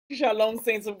Shalom,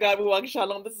 saints of God. We walk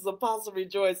shalom. This is Apostle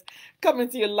Rejoice coming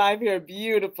to you live here at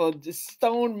beautiful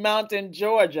Stone Mountain,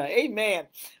 Georgia. Amen.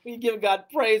 We give God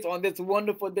praise on this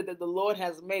wonderful day that the Lord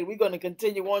has made. We're going to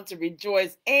continue on to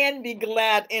rejoice and be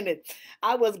glad in it.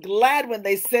 I was glad when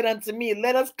they said unto me,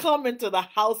 let us come into the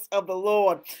house of the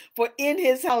Lord. For in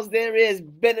his house there is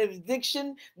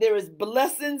benediction, there is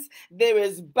blessings, there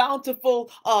is bountiful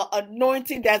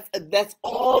anointing. That's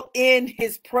all in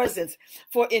his presence.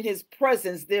 For in his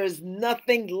presence there is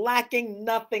nothing lacking,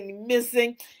 nothing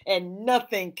missing, and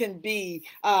nothing can be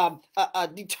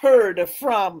deterred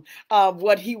from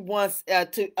what he wants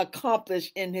to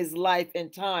accomplish in his life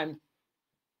and time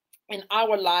in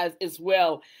our lives as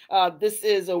well. This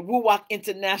is a Wuwak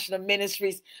International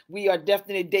Ministries. We are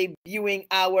definitely debuting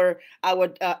our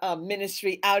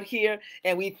ministry out here,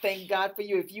 and we thank God for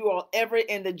you. If you are ever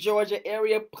in the Georgia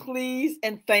area, please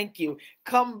and thank you.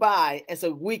 Come by, and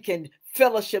so we can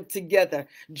fellowship together.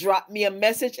 Drop me a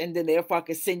message, and then therefore I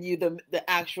can send you the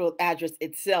actual address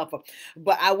itself.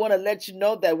 But I want to let you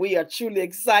know that we are truly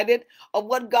excited of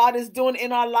what God is doing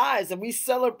in our lives, and we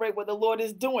celebrate what the Lord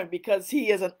is doing because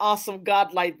he is an awesome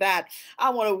God like that. I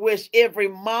want to wish every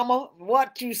mama,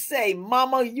 what you say,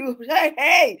 mama,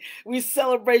 hey, we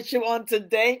celebrate you on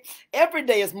today. Every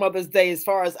day is Mother's Day as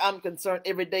far as I'm concerned.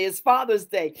 Every day is Father's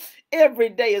Day. Every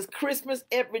day is Christmas.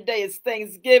 Every day is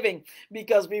Thanksgiving,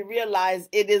 because we realize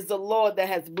it is the Lord that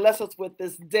has blessed us with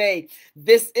this day.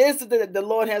 This is the day that the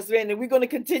Lord has made, and we're going to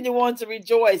continue on to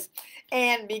rejoice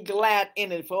and be glad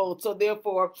in it. So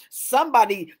therefore,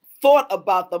 somebody thought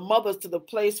about the mothers to the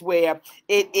place where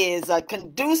it is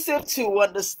conducive to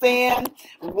understand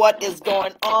what is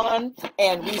going on,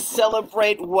 and we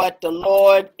celebrate what the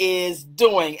Lord is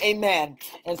doing. Amen.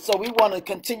 And so we want to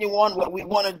continue on what we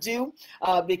want to do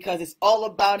because it's all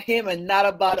about him and not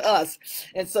about us.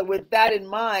 And so with that in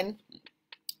mind,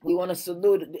 we want to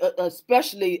salute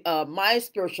especially my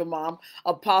spiritual mom,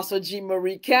 Apostle G.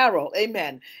 Marie Carroll.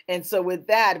 Amen. And so with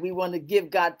that, we want to give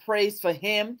God praise for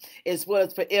him as well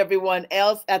as for everyone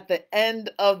else. At the end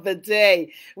of the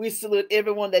day, we salute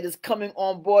everyone that is coming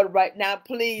on board right now.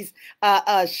 Please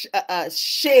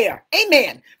share.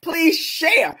 Amen. Please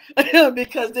share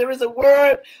because there is a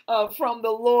word from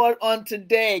the Lord on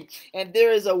today. And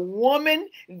there is a woman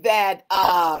that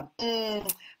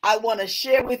I want to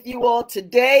share with you all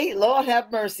today. Lord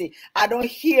have mercy. I don't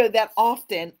hear that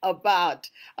often about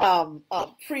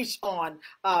preach on,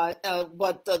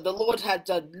 but the Lord had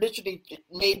literally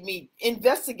made me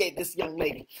investigate this young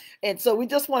lady. And so we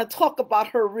just want to talk about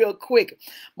her real quick.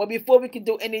 But before we can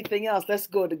do anything else, let's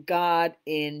go to God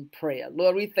in prayer.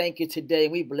 Lord, we thank you today.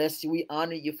 We bless you. We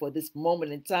honor you for this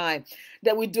moment in time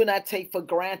that we do not take for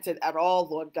granted at all,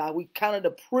 Lord God. We count it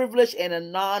a privilege and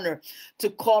an honor to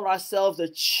call ourselves the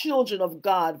children of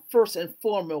God first and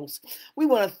foremost. We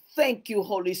want to thank you,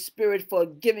 Holy Spirit, for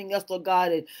giving us, Lord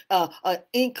God, an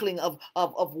inkling of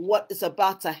what is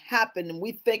about to happen. And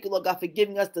we thank you, Lord God, for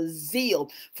giving us the zeal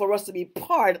for us to be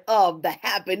part of the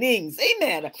happenings.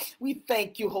 Amen. We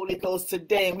thank you, Holy Ghost,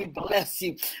 today, and we bless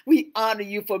you. We honor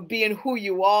you for being who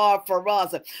you are for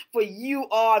us. For you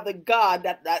are the God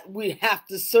that we have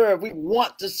to serve. We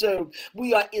want to serve.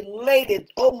 We are elated,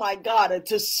 oh my God,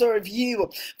 to serve you.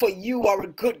 For you are a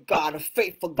good God, a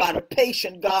faithful God, a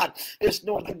patient God. There's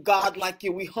no other God like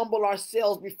you. We humble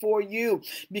ourselves before you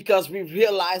because we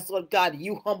realize, Lord God,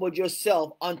 you humbled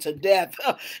yourself unto death.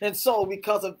 And so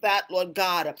because of that, Lord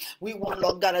God, we want,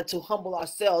 Lord God, to humble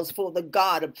ourselves for the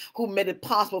God who made it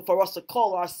possible for us to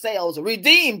call ourselves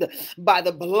redeemed by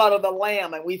the blood of the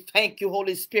Lamb. And we thank you,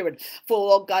 Holy Spirit, for,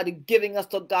 Lord God, giving us,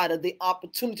 Lord God, the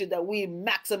opportunity that we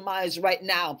maximize right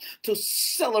now to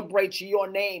celebrate your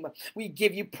name. We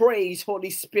give you praise,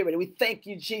 Holy Spirit. We thank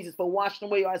you, Jesus, for washing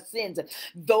away our sins,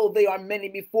 though they are many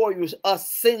before you,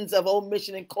 us sins of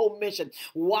omission and commission.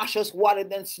 Wash us whiter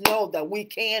than snow, that we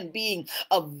can be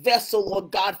a vessel,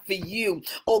 Lord God, for you.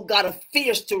 Oh God, a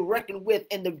fierce to reckon with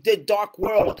in the dark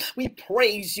world. We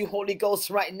praise you, Holy Ghost,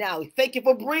 right now. Thank you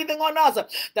for breathing on us,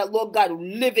 that, Lord God,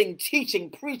 living, teaching,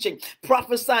 preaching,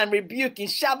 prophesying, rebuking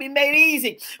shall be made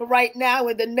easy right now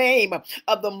in the name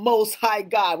of the Most High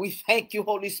God. We thank you,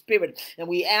 Holy Spirit, and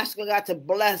we ask, oh God, to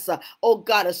bless, oh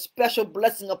God, a special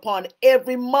blessing upon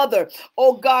every mother,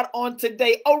 oh God, on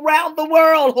today around the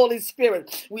world, Holy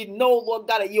Spirit. We know, Lord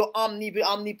God, that you're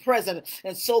omnipresent,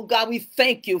 and so, God, we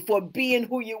thank you for being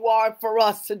who you are for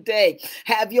us today.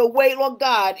 Have your way, Lord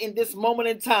God, in this moment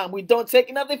in time. We don't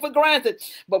take nothing for granted,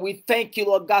 but we thank you,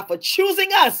 Lord God, for choosing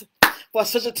us for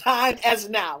such a time as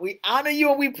now. We honor you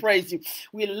and we praise you.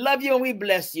 We love you and we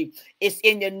bless you. It's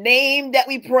in your name that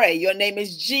we pray. Your name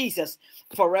is Jesus,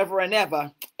 forever and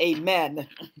ever. Amen.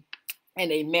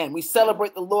 And amen. We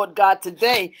celebrate the Lord God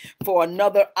today for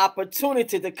another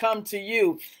opportunity to come to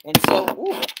you. And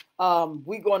so,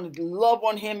 we're going to love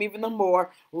on him even the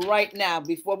more right now.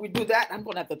 Before we do that, I'm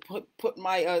going to have to put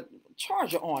my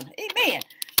charger on. Amen.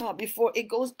 Before it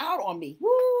goes out on me. Woo,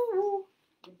 woo.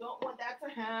 We don't want that to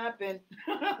happen.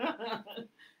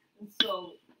 And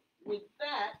so, with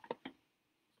that,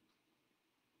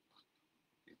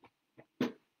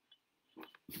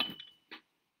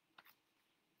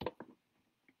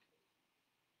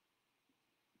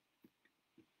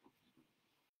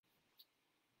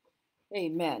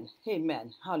 amen.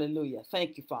 Amen. Hallelujah.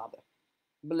 Thank you, Father.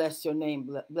 Bless your name.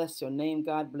 Bless your name,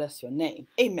 God. Bless your name.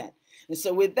 Amen. And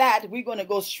so, with that, we're going to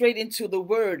go straight into the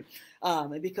word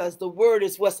because the word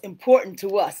is what's important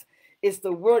to us. It's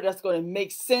the word that's going to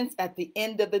make sense at the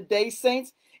end of the day,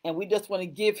 saints. And we just want to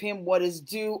give him what is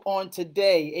due on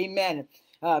today. Amen.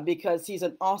 Because he's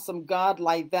an awesome God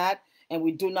like that. And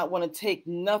we do not want to take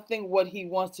nothing what he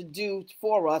wants to do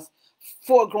for us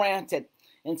for granted.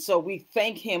 And so we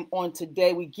thank him on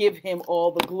today. We give him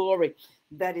all the glory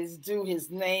that is due his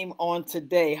name on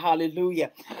today.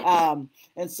 Hallelujah.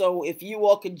 And so if you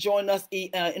all could join us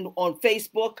on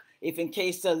Facebook, if in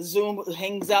case Zoom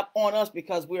hangs up on us,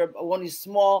 because we're only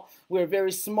small, we're a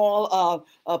very small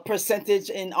percentage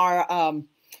in our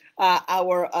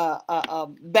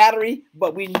battery,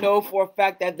 but we know for a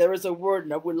fact that there is a word,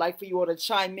 and I would like for you all to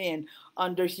chime in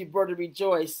under Huberta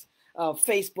Rejoice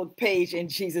Facebook page in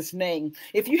Jesus' name.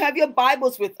 If you have your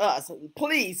Bibles with us,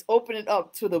 please open it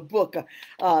up to the book,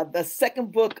 the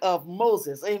second book of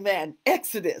Moses. Amen.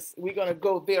 Exodus. We're going to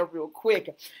go there real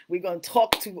quick. We're going to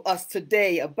talk to us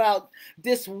today about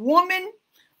this woman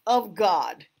of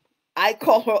God. I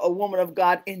call her a woman of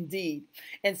God indeed.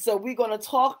 And so we're going to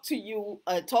talk to you,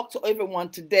 talk to everyone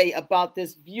today about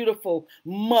this beautiful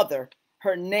mother,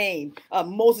 her name,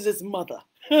 Moses' mother.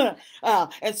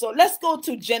 And so let's go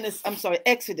to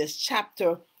Exodus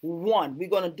chapter 1. We're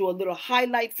going to do a little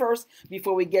highlight first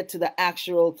before we get to the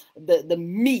actual, the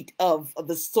meat of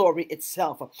the story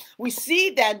itself. We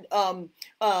see that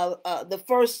the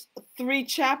first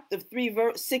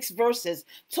six verses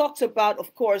talks about,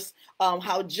 of course,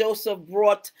 how Joseph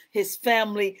brought his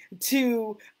family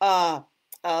to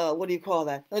what do you call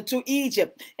that? To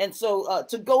Egypt, and so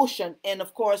to Goshen, and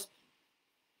of course,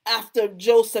 after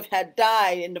Joseph had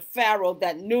died, and the Pharaoh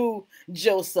that knew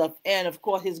Joseph and of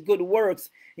course his good works,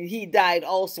 he died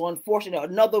also. Unfortunately,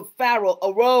 another Pharaoh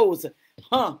arose.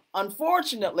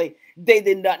 Unfortunately, they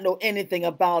did not know anything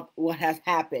about what has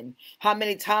happened. How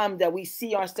many times that we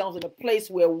see ourselves in a place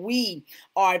where we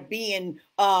are being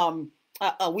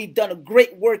we've done a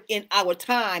great work in our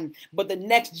time, but the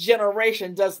next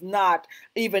generation does not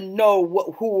even know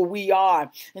who we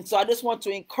are. And so I just want to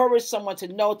encourage someone to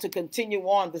know, to continue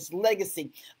on this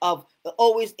legacy of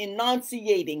always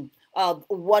enunciating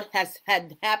what has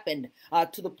had happened,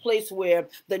 to the place where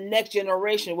the next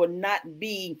generation will not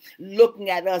be looking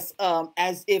at us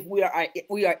as if we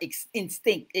are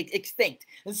extinct.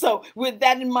 And so with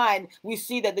that in mind, we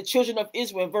see that the children of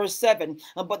Israel, verse 7,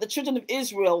 but the children of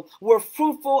Israel were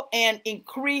fruitful and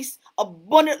increased,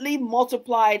 abundantly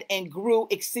multiplied and grew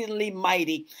exceedingly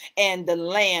mighty, and the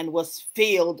land was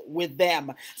filled with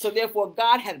them. So therefore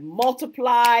God had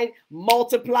multiplied,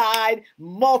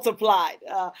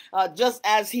 just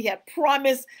as he had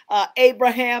promised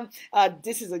Abraham.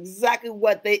 This is exactly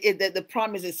what the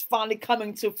promise is finally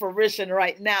coming to fruition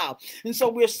right now. And so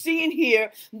we're seeing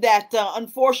here that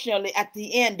unfortunately at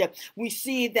the end, we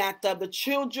see that the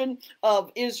children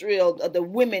of Israel, the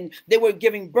women, they were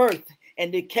giving birth,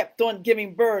 and they kept on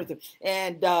giving birth,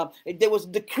 and there was a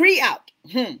decree out.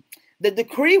 The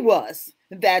decree was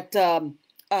that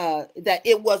that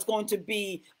it was going to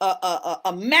be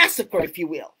a massacre, if you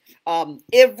will.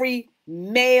 Every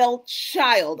male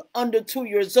child under 2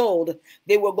 years old,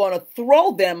 they were going to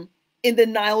throw them in the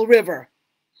Nile River.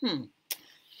 And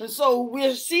so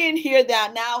we're seeing here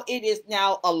that now it is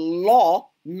now a law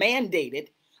mandated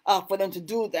for them to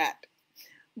do that.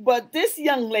 But this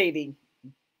young lady,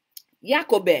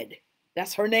 Jochebed,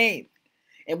 that's her name,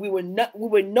 and we would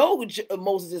know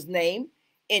Moses' name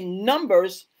in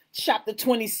Numbers chapter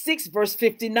 26, verse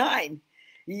 59.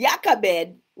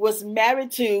 Jochebed was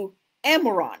married to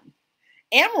Amram.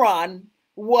 Amram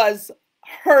was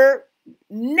her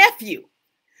nephew.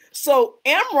 So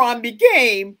Amram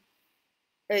became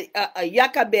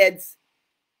Jochebed's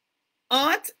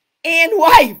aunt and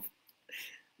wife.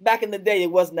 Back in the day,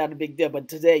 it was not a big deal, but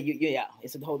today, yeah,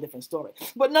 it's a whole different story.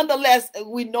 But nonetheless,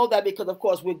 we know that because, of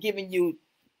course, we're giving you,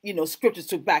 scriptures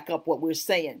to back up what we're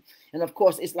saying. And of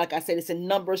course, it's like I said, it's in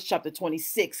Numbers chapter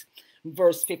 26,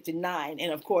 verse 59.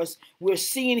 And of course, we're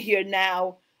seeing here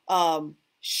now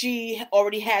she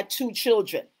already had two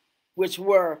children, which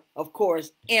were, of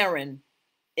course, Aaron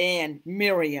and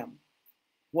Miriam.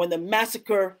 When the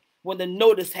massacre, when the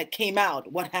notice had came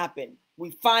out, what happened?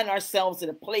 We find ourselves in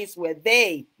a place where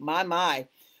they,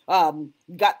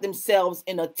 got themselves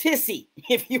in a tizzy,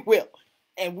 if you will.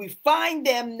 And we find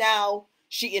them now.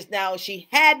 She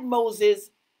had Moses,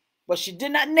 but she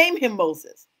did not name him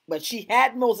Moses, but she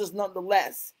had Moses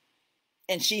nonetheless.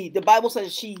 And the Bible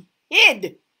says she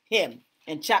hid him.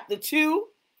 In chapter 2,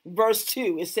 verse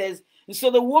 2, it says, and so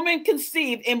the woman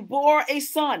conceived and bore a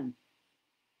son.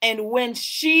 And when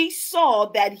she saw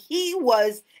that he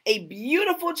was a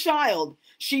beautiful child,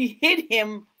 she hid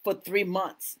him for 3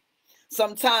 months.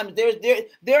 Sometimes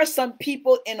there are some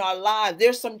people in our lives.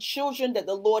 There's some children that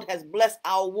the Lord has blessed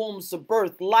our wombs to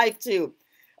birth life to.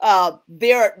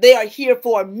 They are here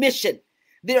for a mission.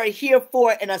 They are here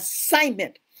for an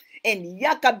assignment. And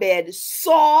Jochebed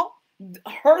saw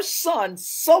her son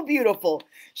so beautiful,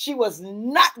 she was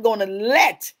not going to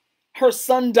let her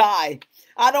son die.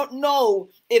 I don't know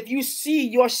if you see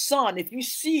your son, if you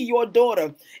see your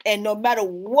daughter, and no matter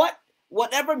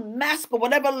whatever mask or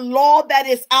whatever law that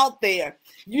is out there,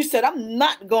 you said, I'm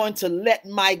not going to let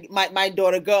my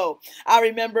daughter go. I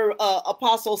remember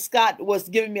Apostle Scott was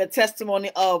giving me a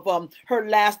testimony of her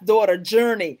last daughter,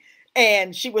 Journey.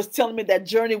 And she was telling me that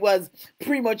Journey was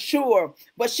premature,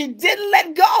 but she didn't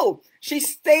let go. She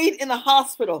stayed in the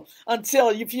hospital until,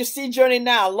 if you see Journey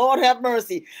now, Lord have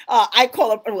mercy. I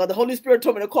call her, well, the Holy Spirit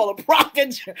told me to call her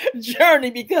Prophet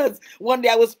Journey, because one day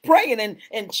I was praying and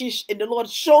the Lord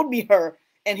showed me her,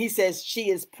 and he says, she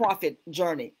is Prophet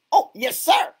Journey. Oh, yes,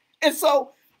 sir. And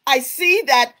so I see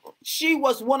that she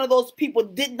was one of those people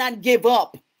did not give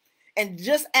up. And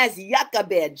just as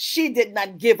Jochebed, she did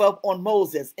not give up on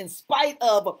Moses in spite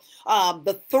of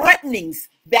the threatenings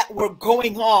that were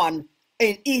going on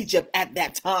in Egypt at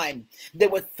that time. They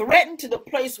were threatened to the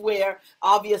place where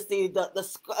obviously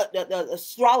the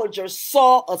astrologers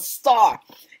saw a star.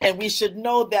 And we should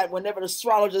know that whenever the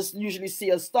astrologers usually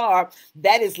see a star,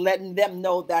 that is letting them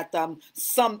know that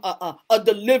a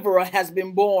deliverer has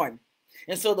been born.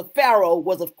 And so the Pharaoh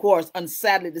was, of course,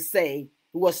 unsadly to say,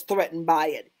 was threatened by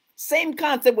it. Same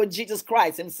concept with Jesus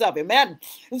Christ himself. Amen.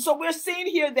 And so we're seeing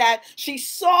here that she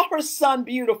saw her son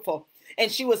beautiful,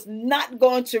 and she was not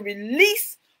going to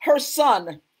release her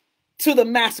son to the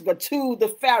massacre, to the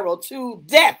Pharaoh, to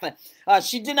death.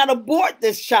 She did not abort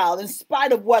this child in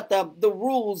spite of what the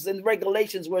rules and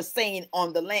regulations were saying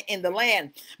on the land, in the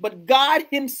land. But God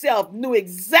himself knew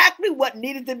exactly what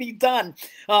needed to be done,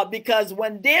 because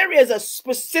when there is a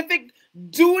specific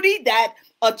duty that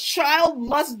a child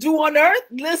must do on earth,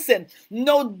 listen,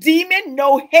 no demon,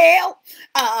 no hell,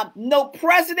 no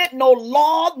president, no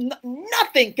law,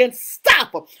 nothing can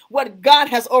stop what God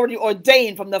has already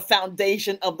ordained from the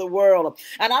foundation of the world.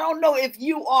 And I don't know if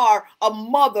you are a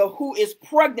mother who is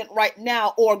pregnant right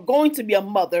now, or going to be a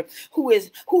mother who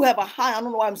have a high, I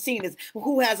don't know why I'm seeing this,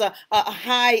 who has a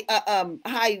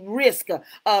high risk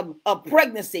of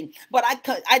pregnancy. But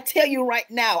I tell you right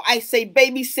now, I say,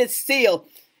 baby, sit still,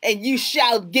 and you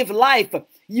shall give life.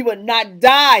 You will not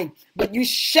die, but you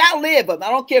shall live. I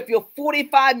don't care if you're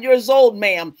 45 years old,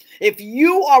 ma'am. If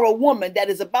you are a woman that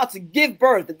is about to give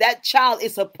birth, that child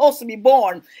is supposed to be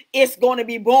born, it's going to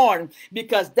be born,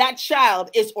 because that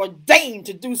child is ordained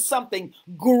to do something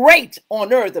great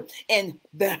on earth. And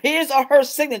his or her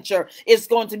signature is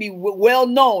going to be well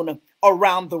known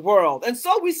around the world. And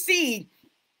so we see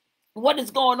what is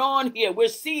going on here. We're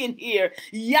seeing here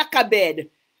Jochebed.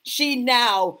 She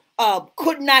now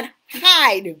could not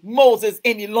hide Moses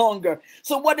any longer.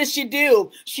 So what did she do?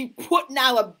 She put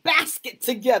now a basket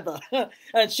together,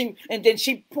 and then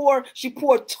she poured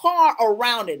tar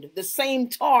around it, the same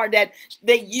tar that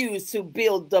they used to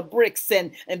build the bricks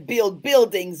and build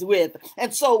buildings with.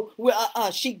 And so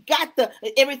she got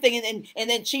everything, and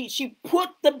then she put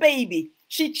the baby.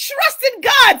 She trusted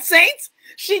God, saints.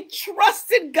 She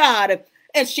trusted God.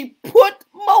 And she put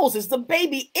Moses, the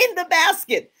baby, in the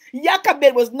basket.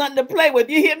 Jochebed was nothing to play with.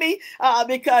 You hear me?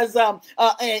 Because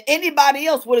anybody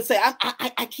else would have said,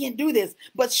 I can't do this.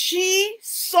 But she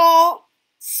saw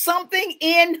something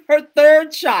in her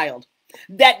third child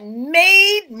that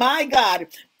made, my God,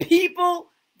 people,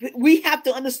 we have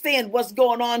to understand what's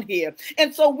going on here.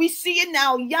 And so we see it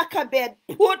now. Jochebed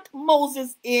put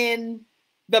Moses in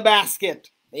the basket.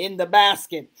 In the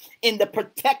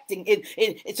protecting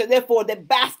it. So therefore the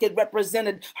basket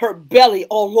represented her belly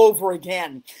all over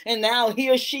again. And now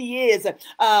here she is.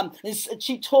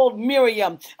 She told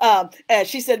Miriam,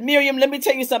 she said, Miriam, let me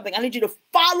tell you something. I need you to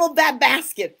follow that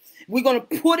basket. We're going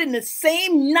to put in the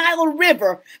same Nile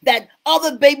River that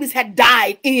other babies had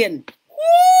died in.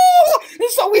 And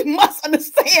so we must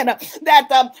understand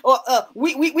that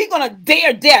we're going to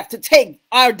dare death to take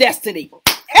our destiny.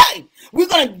 Hey, we're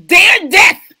going to dare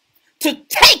death to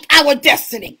take our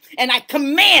destiny. And I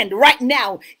command right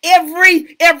now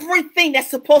everything that's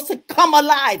supposed to come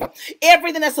alive,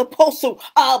 everything that's supposed to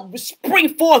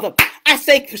spring forth, I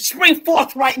say spring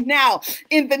forth right now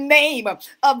in the name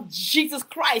of Jesus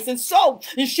Christ. And so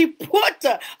she put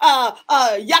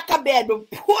Jochebed,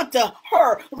 put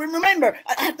her. Remember,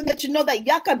 I have to let you know that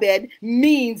Jochebed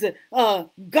means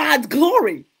God's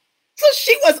glory. So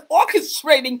she was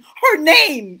orchestrating her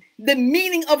name, the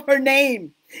meaning of her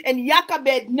name. And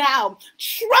Jochebed now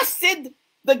trusted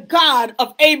the God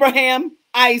of Abraham,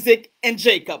 Isaac, and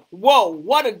Jacob. Whoa,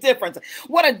 what a difference.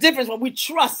 What a difference when we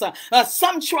trust.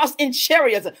 Some trust in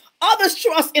chariots, others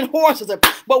trust in horses,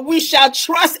 but we shall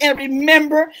trust and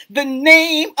remember the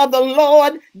name of the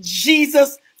Lord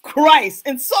Jesus Christ.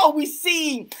 And so we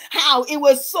see how it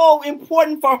was so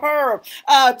important for her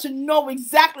to know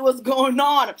exactly what's going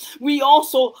on. We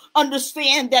also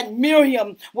understand that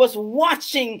Miriam was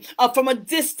watching from a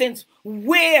distance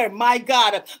where, my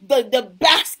God, the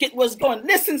basket was going.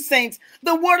 Listen, saints,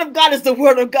 the word of God is the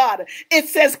word of God. It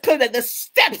says clearly that the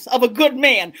steps of a good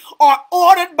man are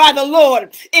ordered by the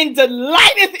Lord and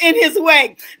delighteth in his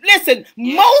way. Listen,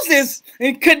 Moses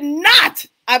could not,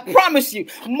 I promise you,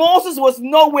 Moses was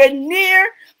nowhere near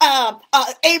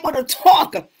able to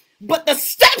talk. But the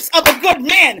steps of a good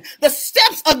man, the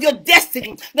steps of your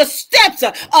destiny, the steps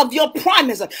of your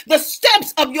promise, the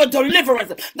steps of your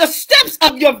deliverance, the steps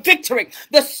of your victory,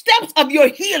 the steps of your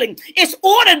healing is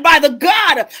ordered by the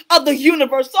God of the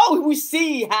universe. So we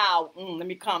see how, let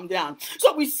me calm down.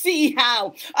 So we see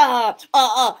how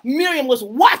Miriam was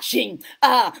watching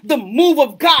the move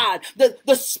of God.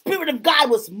 The Spirit of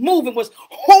God was moving, was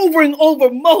hovering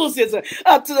over Moses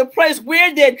to the place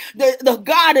where did the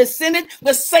God ascended,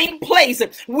 the same place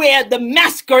where the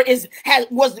massacre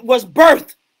was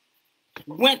birthed,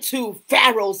 went to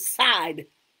Pharaoh's side.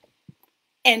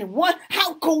 And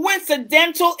how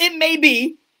coincidental it may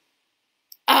be,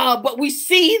 but we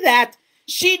see that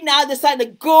she now decided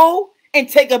to go and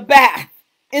take a bath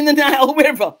in the Nile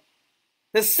River.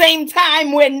 The same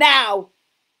time where now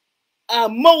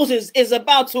Moses is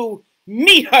about to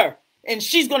meet her, and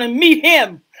she's going to meet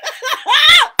him.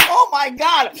 Oh my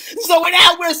God. So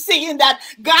now we're seeing that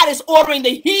God is ordering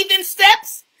the heathen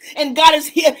steps, and God is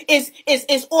here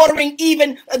is ordering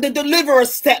even the deliverer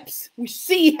steps. We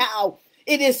see how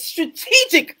it is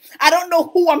strategic. I don't know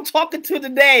who I'm talking to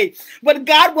today, but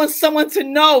God wants someone to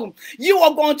know you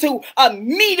are going to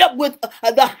meet up with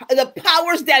the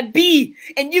powers that be,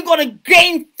 and you're going to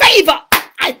gain favor.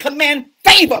 I command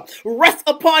favor rest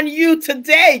upon you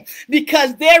today,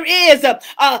 because there is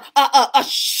a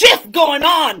shift going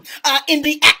on in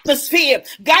the atmosphere.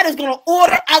 God is going to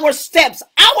order our steps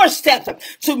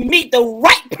to meet the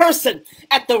right person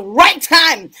at the right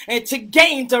time and to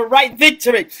gain the right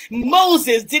victory.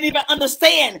 Moses didn't even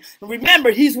understand.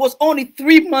 Remember, he was only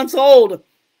 3 months old,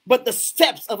 but the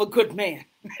steps of a good man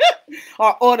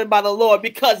are ordered by the Lord,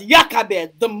 because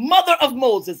Jochebed, the mother of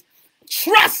Moses,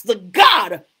 trusts the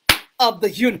God of the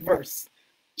universe.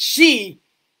 She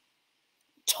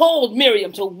told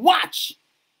Miriam to watch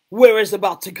where it's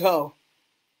about to go.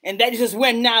 And that is just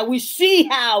when now we see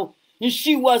how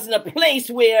she was in a place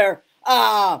where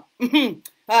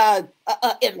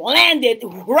it landed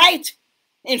right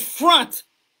in front,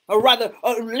 or rather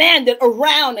landed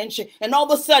around, and all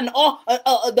of a sudden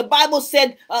the Bible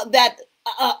said that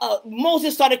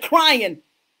Moses started crying,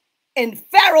 and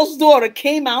Pharaoh's daughter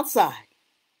came outside.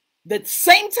 The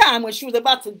same time when she was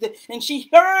about to, and she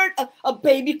heard a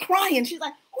baby crying. She's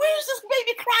like, where's this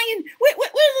baby crying?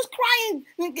 Where's this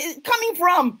crying coming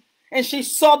from? And she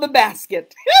saw the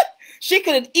basket. She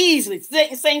could have easily,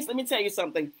 saints, let me tell you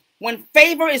something. When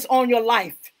favor is on your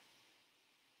life,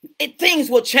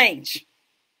 things will change.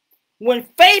 When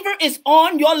favor is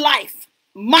on your life,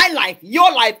 my life,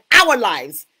 your life, our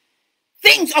lives,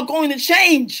 things are going to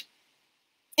change.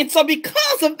 And so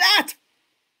because of that,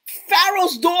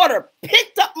 Pharaoh's daughter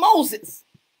picked up Moses,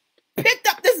 picked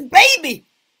up this baby.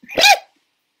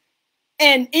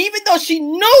 And even though she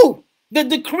knew the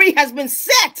decree has been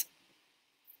set,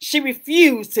 she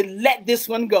refused to let this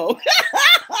one go. Ooh,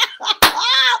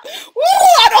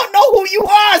 I don't know who you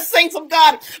are, saints of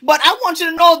God, but I want you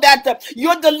to know that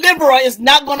your deliverer is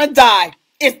not going to die.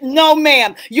 No,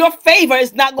 ma'am. Your favor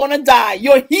is not going to die.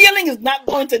 Your healing is not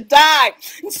going to die.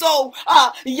 And so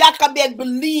Jochebed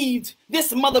believed,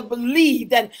 this mother believed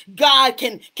that God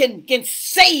can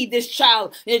save this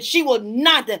child, and she will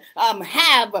not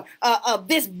have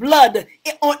this blood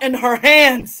in her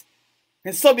hands.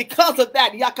 And so because of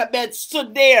that, Jochebed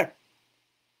stood there,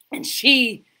 and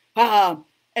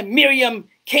and Miriam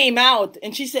came out,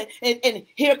 and she said, and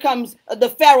here comes the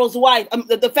Pharaoh's wife,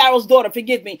 the Pharaoh's daughter,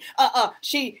 forgive me.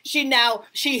 She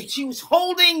was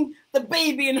holding the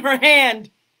baby in her hand.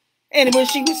 And when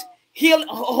she was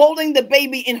holding the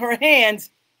baby in her hands,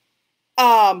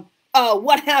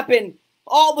 what happened?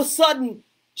 All of a sudden,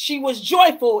 she was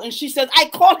joyful, and she says, "I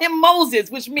call him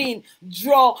Moses," which means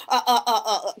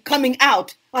coming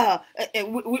out.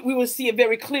 And we will see it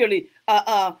very clearly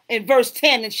in verse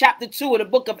 10 in chapter 2 of the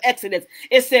book of Exodus.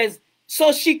 It says,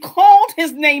 "So she called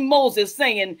his name Moses,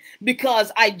 saying,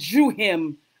 because I drew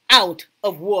him out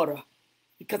of water."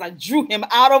 Because I drew him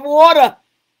out of water.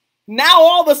 Now,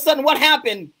 all of a sudden, what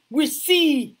happened? We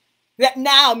see that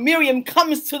now Miriam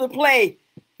comes to the play,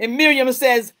 and Miriam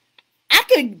says, "I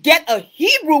could get a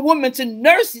Hebrew woman to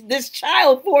nurse this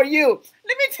child for you."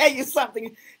 Let me tell you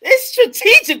something. It's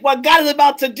strategic what God is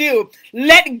about to do.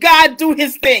 Let God do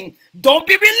his thing. Don't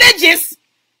be religious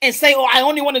and say, "Oh, I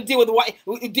only want to deal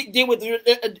with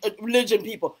religion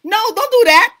people." No, don't do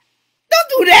that. Don't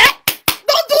do that.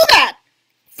 Don't do that.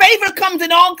 Favor comes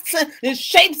in all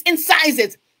shapes and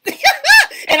sizes.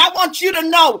 And I want you to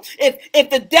know, if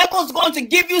the devil's going to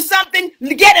give you something,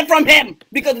 get it from him,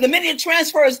 because the minute it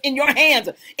transfers in your hands,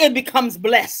 it becomes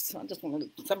blessed. I just want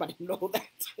somebody to know that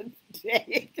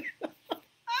today.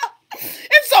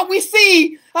 And so we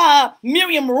see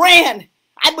Miriam ran.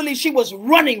 I believe she was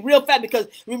running real fast, because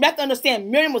we have to understand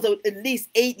Miriam was at least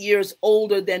 8 years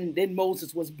older than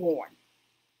Moses was born.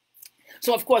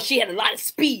 So of course she had a lot of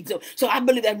speed. So I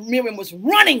believe that Miriam was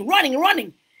running,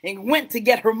 and went to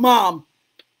get her mom.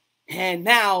 And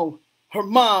now her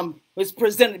mom was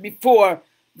presented before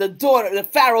the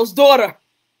Pharaoh's daughter.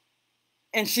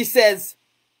 And she says,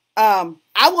 "I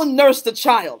will nurse the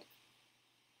child."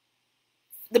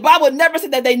 The Bible never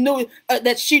said that they knew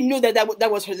that she knew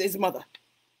that was his mother.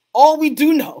 All we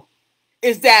do know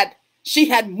is that she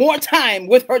had more time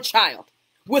with her child,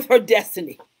 with her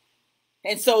destiny.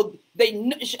 And so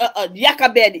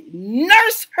Jochebed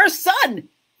nursed her son.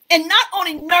 And not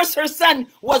only nursed her son,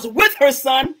 was with her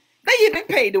son, they even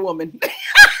paid the woman.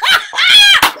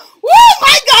 Oh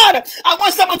my God. I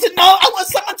want someone to know.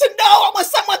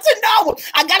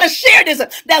 I got to share this.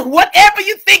 That whatever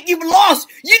you think you've lost,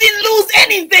 you didn't lose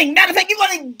anything. Matter of fact, you're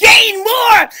going to gain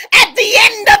more at the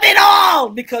end of it all,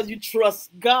 because you trust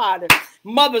God.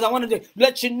 Mothers, I wanted to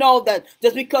let you know that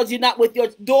just because you're not with your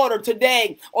daughter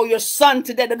today or your son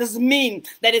today, that doesn't mean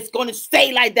that it's going to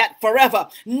stay like that forever.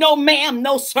 No, ma'am,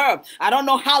 no, sir. I don't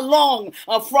know how long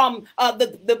from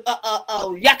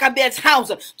Jochebed's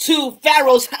house to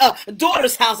Pharaoh's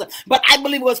daughter's house, but I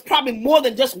believe it was probably more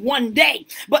than just one day.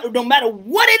 But no matter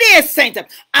what it is, saints,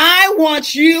 I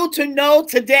want you to know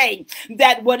today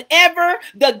that whatever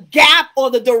the gap or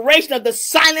the duration of the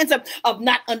silence of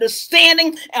not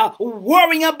understanding,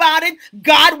 worrying about it,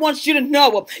 God wants you to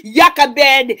know,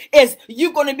 Jochebed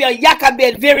you're going to be a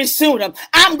Jochebed very soon.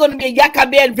 I'm going to be a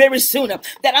Jochebed very soon.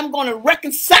 That I'm going to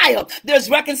reconcile. There's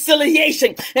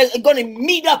reconciliation. They're going to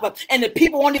meet up, and the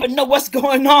people won't even know what's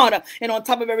going on. And on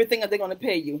top of everything, they're going to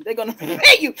pay you. They're going to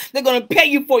pay you. They're going to pay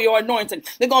you for your anointing.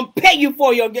 They're going to pay you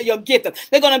for your gift.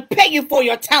 They're going to pay you for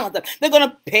your talent. They're going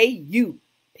to pay you.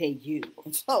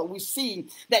 And so we see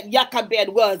that Jochebed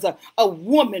was a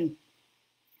woman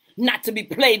not to be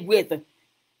played with.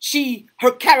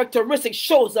 Her characteristic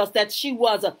shows us that she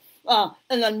was an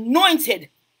anointed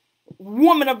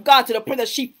woman of God, to the point that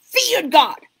she feared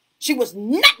God. She was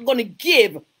not going to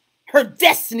give her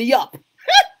destiny up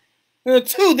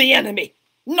to the enemy.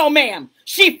 No, ma'am.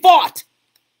 She fought.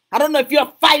 I don't know if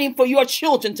you're fighting for your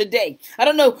children today. I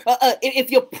don't know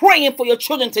if you're praying for your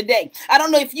children today. I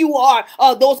don't know if you are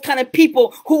those kind of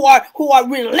people who are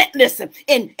relentless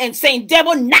and saying,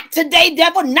 "Devil, not today,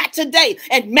 devil, not today."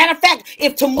 And matter of fact,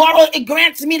 if tomorrow it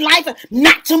grants me life,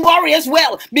 not tomorrow as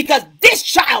well, because this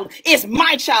child is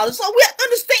my child. So we have to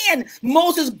understand,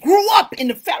 Moses grew up in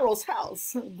the Pharaoh's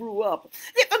house. Grew up.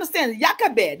 You have to understand,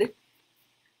 Jochebed,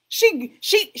 she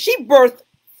birthed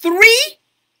 3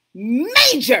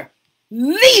 major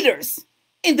leaders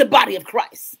in the body of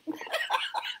Christ.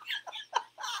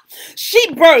 She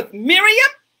birthed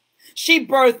Miriam, she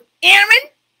birthed Aaron,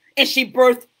 and she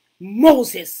birthed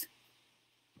Moses.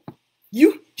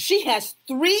 She has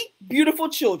 3 beautiful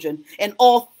children, and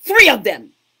all 3 of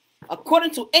them,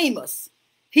 according to Amos,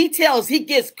 he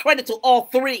gives credit to all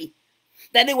 3,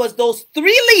 that it was those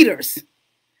 3 leaders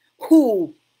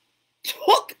who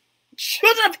took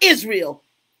children of Israel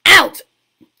out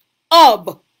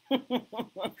of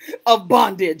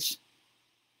bondage.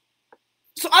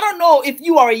 So I don't know if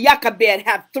you are a Jochebed,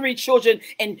 have 3 children,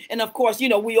 and of course,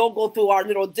 we all go through our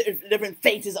little different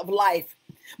phases of life.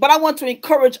 But I want to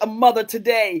encourage a mother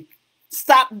today.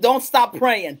 Don't stop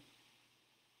praying.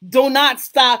 Do not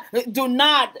stop.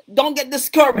 Don't get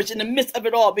discouraged in the midst of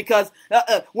it all, because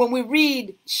when we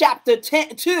read chapter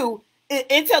 2,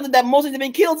 it tells us that Moses had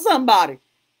been killed somebody,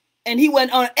 and he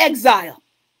went on exile.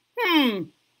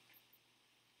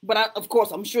 But of course,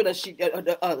 I'm sure that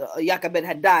Jochebed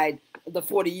had died the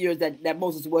 40 years that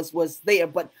Moses was there.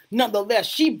 But nonetheless,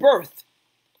 she birthed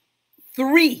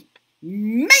 3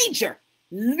 major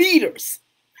leaders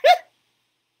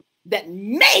that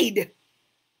made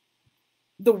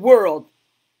the world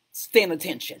stand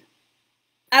attention.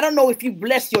 I don't know if you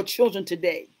bless your children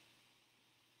today,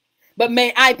 but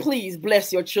may I please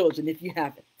bless your children if you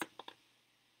haven't.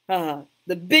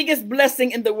 The biggest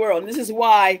blessing in the world, and this is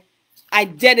why I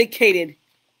dedicated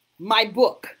my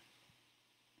book.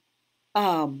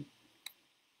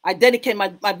 I dedicated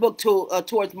my book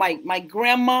towards my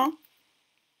grandma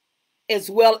as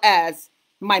well as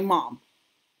my mom.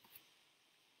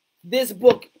 This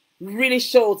book really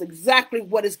shows exactly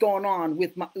what is going on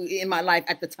in my life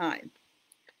at the time.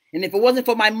 And if it wasn't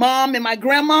for my mom and my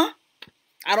grandma,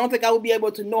 I don't think I would be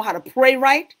able to know how to pray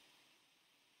right,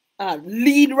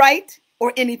 lead right,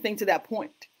 or anything to that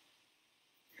point.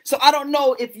 So I don't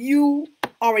know if you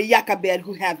are a Jochebed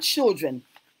who have children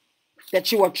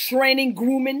that you are training,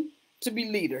 grooming to be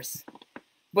leaders.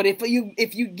 But if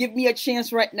you give me a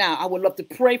chance right now, I would love to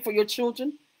pray for your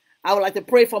children. I would like to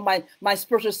pray for my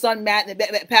spiritual son,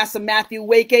 Pastor Matthew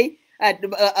Wake at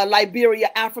Liberia,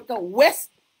 Africa,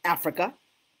 West Africa,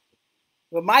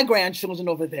 with my grandchildren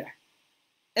over there.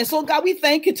 And so, God, we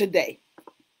thank you today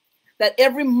that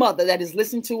every mother that is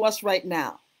listening to us right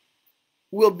now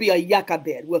will be a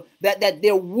Jochebed, that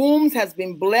their wombs has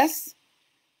been blessed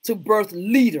to birth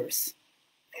leaders.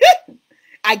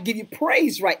 I give you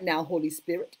praise right now, Holy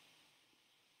Spirit,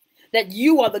 that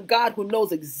you are the God who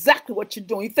knows exactly what you're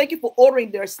doing. Thank you for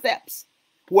ordering their steps.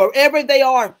 Wherever they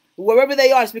are,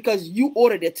 it's because you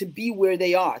ordered it to be where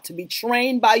they are, to be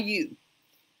trained by you.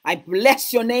 I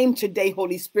bless your name today,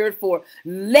 Holy Spirit, for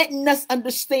letting us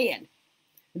understand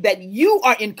that you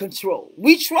are in control.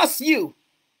 We trust you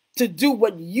to do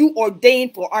what you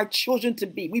ordained for our children to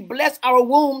be. We bless our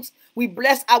wombs. We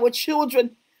bless our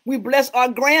children. We bless our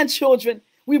grandchildren.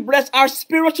 We bless our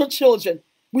spiritual children.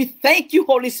 We thank you,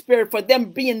 Holy Spirit, for them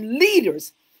being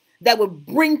leaders that will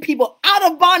bring people out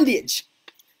of bondage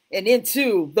and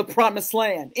into the promised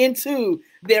land, into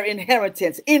their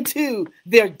inheritance, into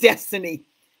their destiny.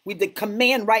 We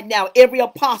command right now every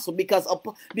apostle,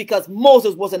 because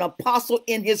Moses was an apostle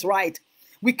in his right.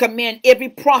 We command every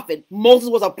prophet. Moses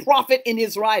was a prophet in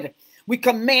his right. We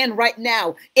command right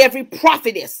now every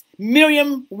prophetess.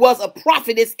 Miriam was a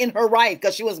prophetess in her right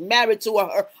because she was married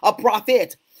to a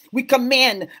prophet. We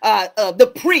command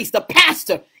the priest, the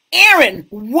pastor. Aaron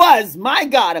was, my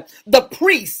God, the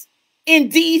priest.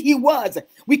 Indeed, he was.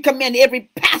 We command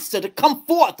every pastor to come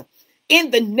forth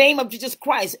in the name of Jesus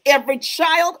Christ. Every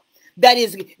child that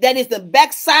is the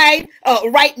backside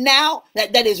right now,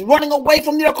 that is running away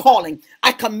from their calling,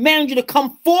 I command you to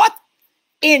come forth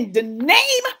in the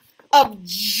name of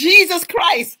Jesus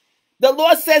Christ. The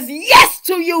Lord says yes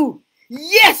to you,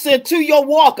 yes to your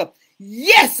walk,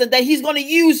 yes, and that he's going to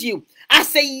use you. I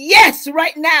say yes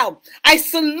right now. I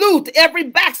salute every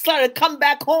backslider come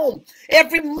back home,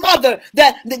 every mother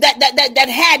that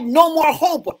had no more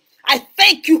hope. I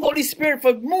thank you, Holy Spirit,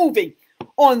 for moving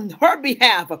on her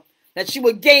behalf, that she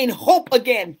would gain hope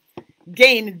again,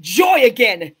 gain joy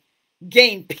again,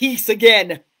 gain peace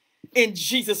again, in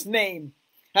Jesus' name.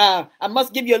 I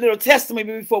must give you a little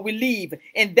testimony before we leave,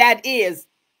 and that is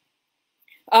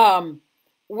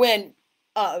when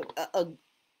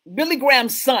Billy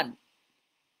Graham's son,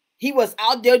 he was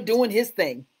out there doing his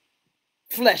thing,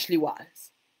 fleshly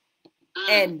wise.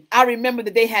 And I remember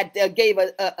that they had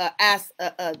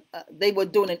they were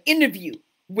doing an interview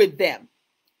with them.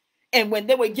 And when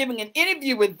they were giving an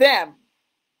interview with them,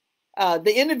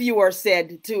 the interviewer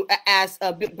said to ask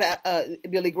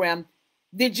Billy Graham,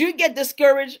 "Did you get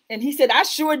discouraged?" And he said, "I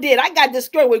sure did. I got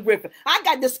discouraged with Griffin. I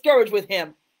got discouraged with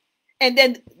him." And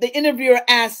then the interviewer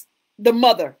asked the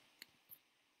mother,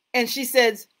 and she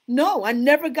says, "No, I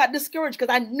never got discouraged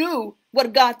because I knew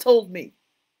what God told me."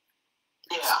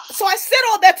 Yeah. So I said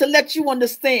all that to let you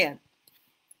understand,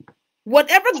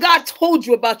 whatever God told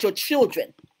you about your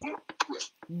children,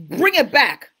 bring it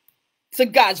back to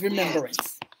God's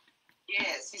remembrance.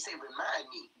 Yes, he said, remind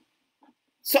me.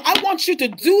 So I want you to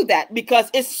do that, because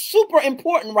it's super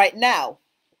important right now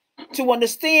to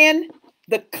understand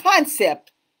the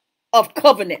concept of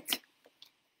covenant.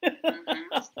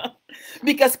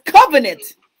 Because covenant,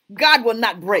 God will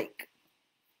not break.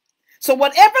 So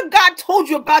whatever God told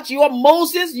you about your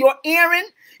Moses, your Aaron,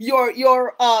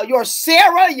 your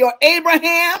Sarah, your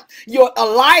Abraham, your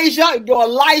Elijah, your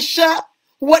Elisha,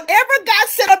 whatever God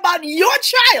said about your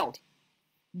child,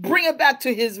 bring it back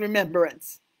to his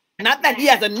remembrance. Not that he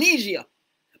has amnesia,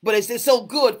 but it's so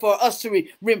good for us to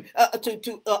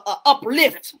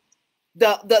uplift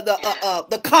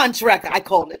the contract, I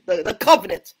call it, the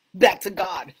covenant, back to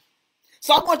God.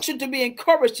 So I want you to be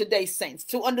encouraged today, saints,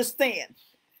 to understand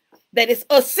that it's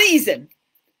a season,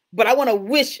 but I want to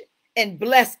wish and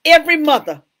bless every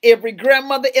mother, every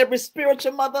grandmother, every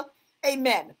spiritual mother,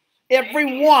 amen,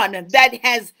 everyone that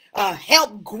has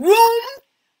helped groom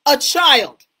a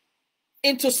child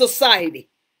into society.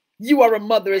 You are a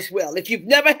mother as well. If you've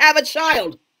never had a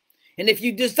child, and if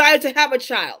you desire to have a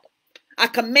child, I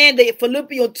command the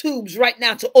fallopian tubes right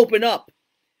now to open up.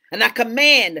 And I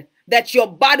command that your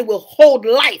body will hold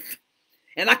life.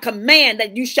 And I command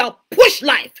that you shall push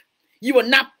life. You will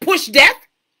not push death.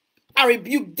 I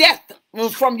rebuke death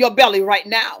from your belly right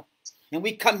now. And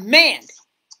we command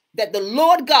that the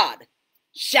Lord God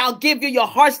shall give you your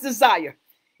heart's desire.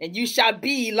 And you shall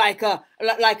be like a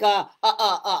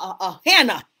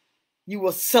Hannah. You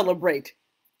will celebrate.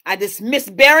 I dismiss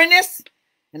barrenness,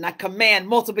 and I command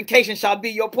multiplication shall be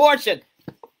your portion.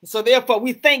 So therefore,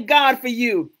 we thank God for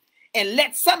you. And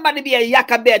let somebody be a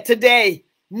Jochebed today,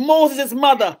 Moses'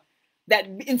 mother, that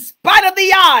in spite of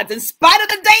the odds, in spite of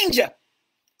the danger,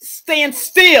 stand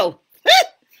still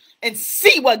and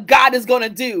see what God is going to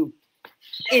do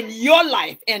in your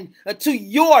life and to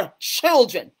your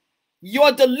children,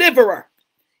 your deliverer,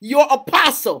 your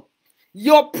apostle,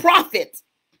 your prophet,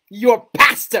 your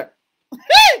pastor.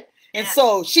 And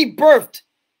so she birthed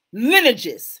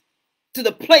lineages to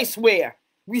the place where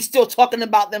we're still talking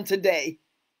about them today.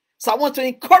 So I want to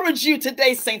encourage you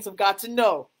today, saints of God, to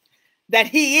know that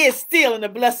he is still in the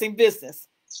blessing business,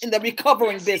 in the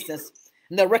recovering business,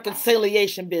 in the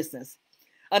reconciliation business.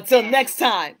 Until next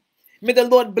time, may the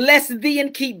Lord bless thee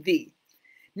and keep thee.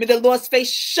 May the Lord's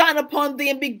face shine upon thee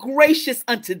and be gracious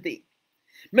unto thee.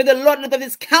 May the Lord lift up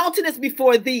his countenance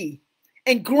before thee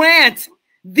and grant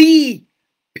thee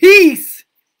peace.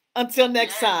 Until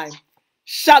next time,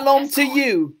 shalom to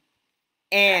you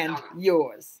and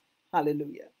yours.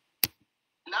 Hallelujah.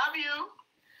 Love you.